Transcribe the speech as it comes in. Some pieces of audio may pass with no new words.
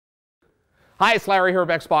Hi, it's Larry here of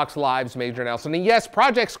Xbox Live's Major Nelson. And yes,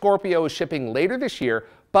 Project Scorpio is shipping later this year,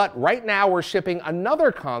 but right now we're shipping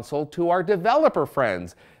another console to our developer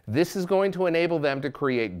friends. This is going to enable them to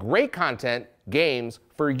create great content, games,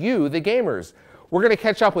 for you, the gamers. We're going to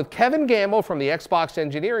catch up with Kevin Gammill from the Xbox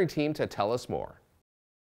engineering team to tell us more.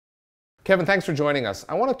 Kevin, thanks for joining us.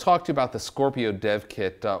 I want to talk to you about the Scorpio dev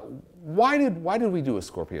kit. Why did we do a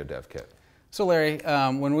Scorpio dev kit? So Larry,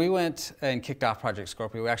 when we went and kicked off Project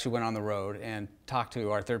Scorpio, we actually went on the road and talked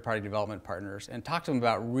to our third-party development partners and talked to them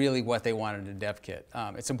about really what they wanted in a dev kit.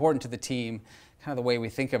 It's important to the team, kind of the way we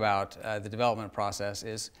think about the development process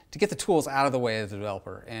is to get the tools out of the way of the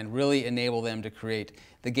developer and really enable them to create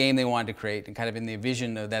the game they wanted to create and kind of in the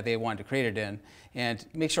vision that they wanted to create it in, and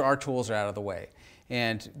make sure our tools are out of the way.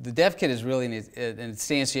 And the dev kit is really an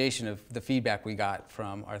instantiation of the feedback we got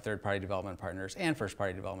from our third-party development partners and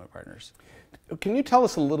first-party development partners. Can you tell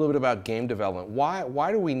us a little bit about game development?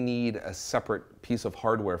 Why do we need a separate piece of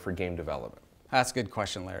hardware for game development? That's a good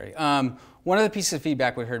question, Larry. One of the pieces of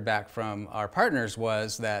feedback we heard back from our partners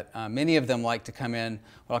was that many of them like to come in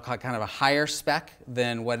what I'll call kind of a higher spec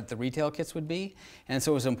than what the retail kits would be. And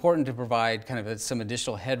so it was important to provide kind of some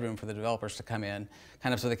additional headroom for the developers to come in,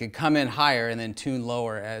 kind of so they could come in higher and then tune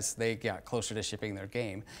lower as they got closer to shipping their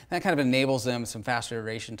game. And that kind of enables them some faster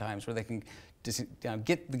iteration times where they can just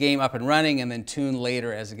get the game up and running and then tune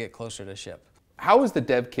later as they get closer to ship. How is the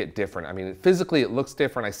dev kit different? I mean, physically it looks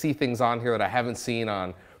different. I see things on here that I haven't seen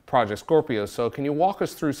on Project Scorpio, so can you walk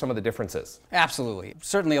us through some of the differences? Absolutely.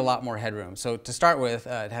 Certainly a lot more headroom. So to start with,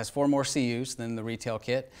 it has 4 more CUs than the retail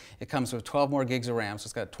kit. It comes with 12 more gigs of RAM, so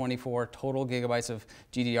it's got 24 total gigabytes of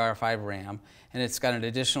GDDR5 RAM, and it's got an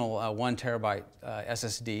additional 1 terabyte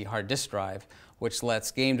SSD hard disk drive, which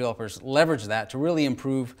lets game developers leverage that to really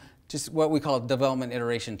improve just what we call development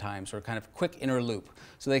iteration times, or kind of quick inner loop.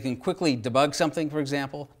 So they can quickly debug something, for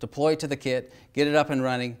example, deploy it to the kit, get it up and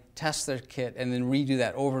running, test their kit, and then redo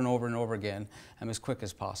that over and over and over again as quick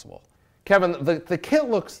as possible. Kevin, the kit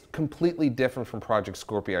looks completely different from Project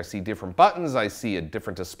Scorpio. I see different buttons, I see a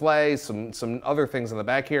different display, some other things in the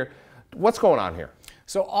back here. What's going on here?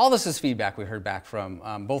 So all this is feedback we heard back from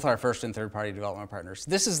both our first and third-party development partners.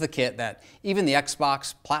 This is the kit that even the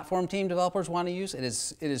Xbox platform team developers want to use. It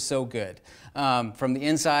is so good from the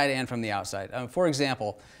inside and from the outside. For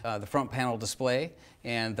example, the front panel display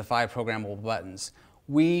and the 5 programmable buttons.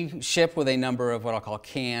 We ship with a number of what I'll call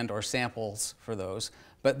canned or samples for those,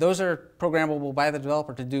 but those are programmable by the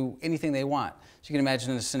developer to do anything they want. So you can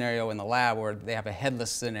imagine a scenario in the lab where they have a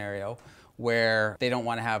headless scenario where they don't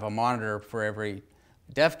want to have a monitor for every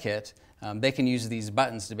dev kit. They can use these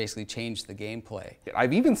buttons to basically change the gameplay.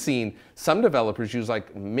 I've even seen some developers use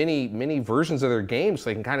like mini versions of their games so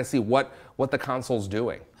they can kind of see what the console's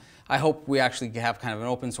doing. I hope we actually have kind of an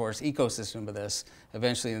open source ecosystem of this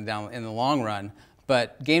eventually in the long run.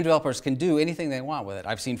 But game developers can do anything they want with it.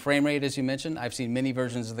 I've seen frame rate, as you mentioned. I've seen many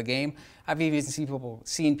versions of the game. I've even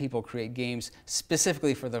seen people create games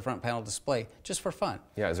specifically for the front panel display, just for fun.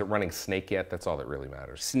 Yeah, is it running Snake yet? That's all that really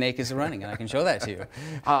matters. Snake is running, and I can show that to you.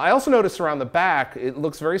 I also noticed around the back, it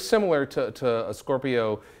looks very similar to a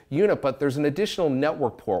Scorpio unit, but there's an additional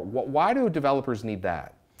network port. Why do developers need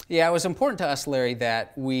that? Yeah, it was important to us, Larry,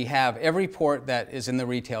 that we have every port that is in the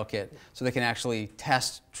retail kit so they can actually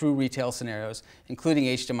test true retail scenarios, including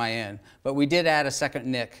HDMI in. But we did add a second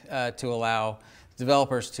NIC to allow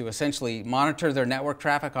developers to essentially monitor their network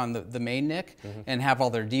traffic on the main NIC and have all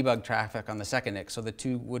their debug traffic on the second NIC, so the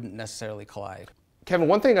two wouldn't necessarily collide. Kevin,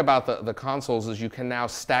 one thing about the consoles is you can now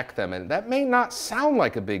stack them, and that may not sound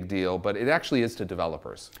like a big deal, but it actually is to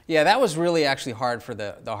developers. Yeah, that was really actually hard for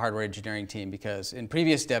the hardware engineering team, because in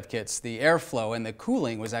previous dev kits, the airflow and the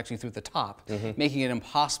cooling was actually through the top, making it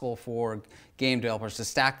impossible for game developers to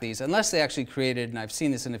stack these unless they actually created, and I've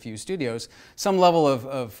seen this in a few studios, some level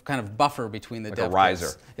of kind of buffer between the dev kits. Like a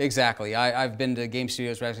riser. Exactly. I've been to game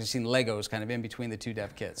studios where I've actually seen Legos kind of in between the 2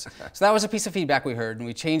 dev kits. So that was a piece of feedback we heard, and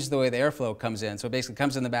we changed the way the airflow comes in. So it basically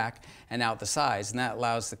comes in the back and out the sides, and that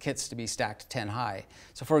allows the kits to be stacked 10 high.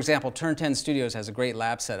 So for example, Turn 10 Studios has a great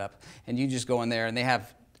lab setup, and you just go in there and they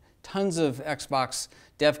have tons of Xbox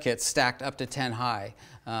dev kits stacked up to 10 high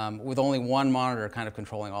with only one monitor kind of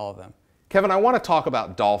controlling all of them. Kevin, I want to talk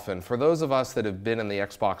about Dolphin. For those of us that have been in the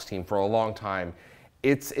Xbox team for a long time,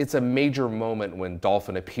 it's a major moment when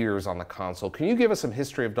Dolphin appears on the console. Can you give us some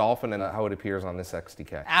history of Dolphin and how it appears on this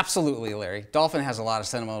XDK? Absolutely, Larry. Dolphin has a lot of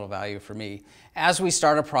sentimental value for me. As we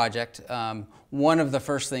start a project, one of the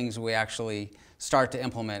first things we actually start to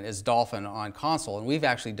implement is Dolphin on console, and we've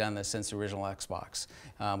actually done this since the original Xbox.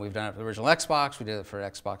 We've done it for the original Xbox, we did it for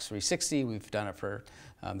Xbox 360, we've done it for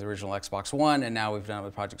the original Xbox One, and now we've done it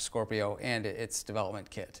with Project Scorpio and its development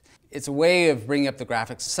kit. It's a way of bringing up the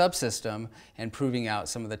graphics subsystem and proving out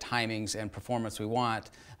some of the timings and performance we want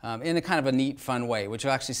in a kind of a neat, fun way, which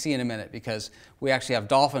you'll actually see in a minute, because we actually have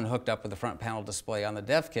Dolphin hooked up with the front panel display on the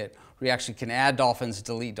dev kit. We actually can add Dolphins,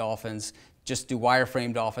 delete Dolphins, just do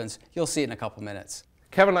wireframe Dolphins. You'll see it in a couple minutes.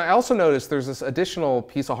 Kevin, I also noticed there's this additional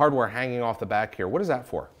piece of hardware hanging off the back here. What is that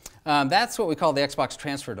for? That's what we call the Xbox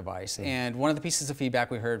transfer device. And one of the pieces of feedback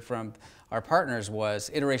we heard from our partners was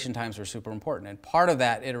iteration times were super important. And part of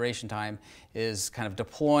that iteration time is kind of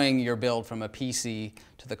deploying your build from a PC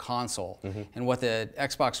to the console. And what the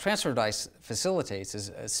Xbox transfer device facilitates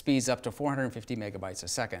is speeds up to 450 megabytes a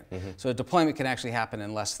second. So a deployment can actually happen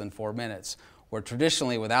in less than 4 minutes, where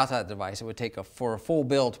traditionally without that device it would take for a full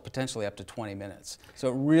build potentially up to 20 minutes. So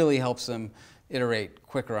it really helps them iterate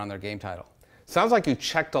quicker on their game title. Sounds like you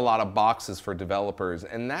checked a lot of boxes for developers,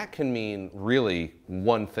 and that can mean really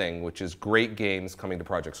one thing, which is great games coming to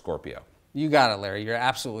Project Scorpio. You got it, Larry. You're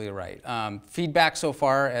absolutely right. Feedback so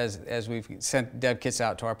far, as we've sent dev kits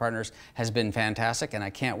out to our partners, has been fantastic, and I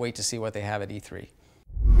can't wait to see what they have at E3.